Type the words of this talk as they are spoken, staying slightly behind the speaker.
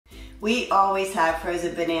We always have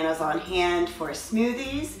frozen bananas on hand for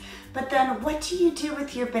smoothies, but then what do you do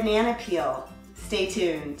with your banana peel? Stay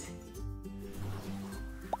tuned.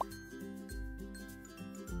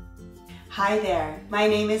 Hi there, my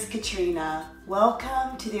name is Katrina.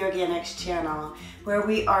 Welcome to the Organixx channel, where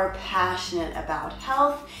we are passionate about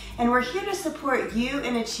health and we're here to support you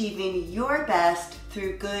in achieving your best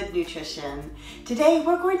through good nutrition. Today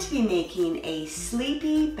we're going to be making a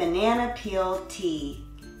sleepy banana peel tea.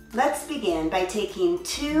 Let's begin by taking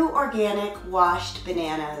 2 organic washed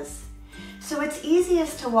bananas. So it's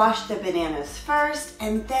easiest to wash the bananas first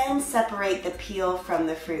and then separate the peel from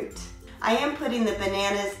the fruit. I am putting the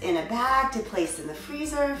bananas in a bag to place in the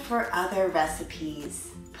freezer for other recipes.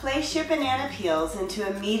 Place your banana peels into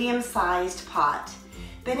a medium-sized pot.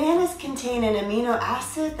 Bananas contain an amino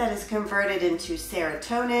acid that is converted into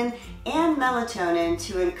serotonin and melatonin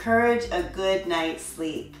to encourage a good night's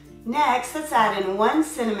sleep. Next, let's add in 1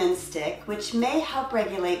 cinnamon stick, which may help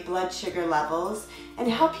regulate blood sugar levels and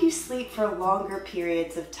help you sleep for longer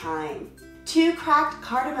periods of time. 2 cracked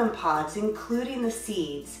cardamom pods, including the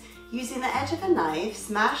seeds. Using the edge of a knife,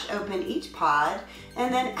 smash open each pod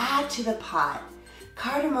and then add to the pot.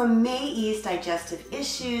 Cardamom may ease digestive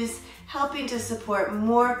issues, helping to support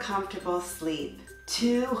more comfortable sleep.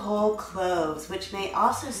 2 whole cloves, which may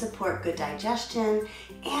also support good digestion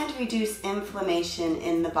and reduce inflammation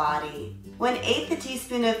in the body. 1/8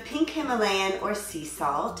 teaspoon of pink Himalayan or sea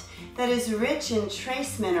salt that is rich in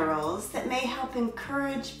trace minerals that may help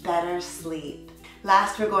encourage better sleep.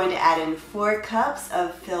 Last, we're going to add in 4 cups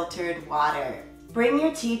of filtered water. Bring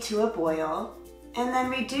your tea to a boil and then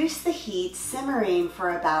reduce the heat, simmering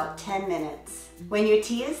for about 10 minutes. When your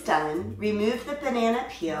tea is done, remove the banana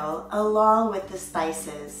peel along with the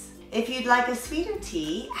spices. If you'd like a sweeter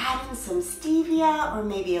tea, add in some stevia or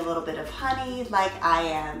maybe a little bit of honey like I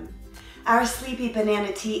am. Our sleepy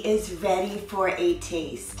banana tea is ready for a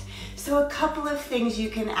taste. So a couple of things you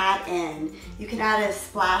can add in. You can add a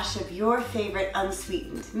splash of your favorite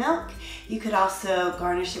unsweetened milk. You could also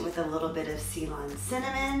garnish it with a little bit of Ceylon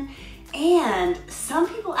cinnamon. And some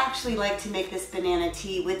people actually like to make this banana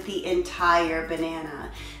tea with the entire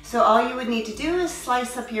banana. So all you would need to do is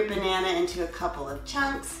slice up your banana into a couple of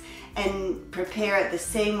chunks and prepare it the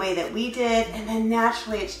same way that we did, and then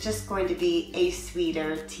naturally it's just going to be a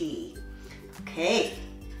sweeter tea. Okay,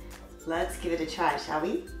 let's give it a try, shall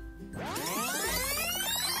we?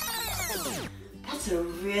 That's a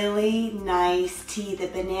really nice tea. The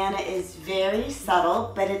banana is very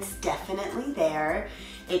subtle, but it's definitely there.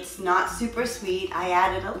 It's not super sweet. I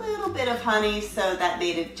added a little bit of honey, so that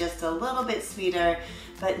made it just a little bit sweeter,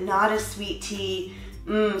 but not a sweet tea.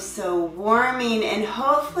 So warming, and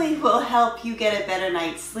hopefully will help you get a better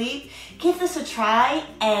night's sleep. Give this a try,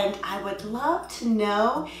 and I would love to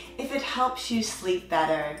know if it helps you sleep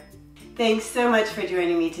better. Thanks so much for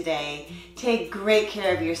joining me today. Take great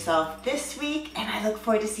care of yourself this week, and I look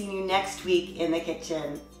forward to seeing you next week in the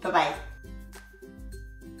kitchen. Bye-bye.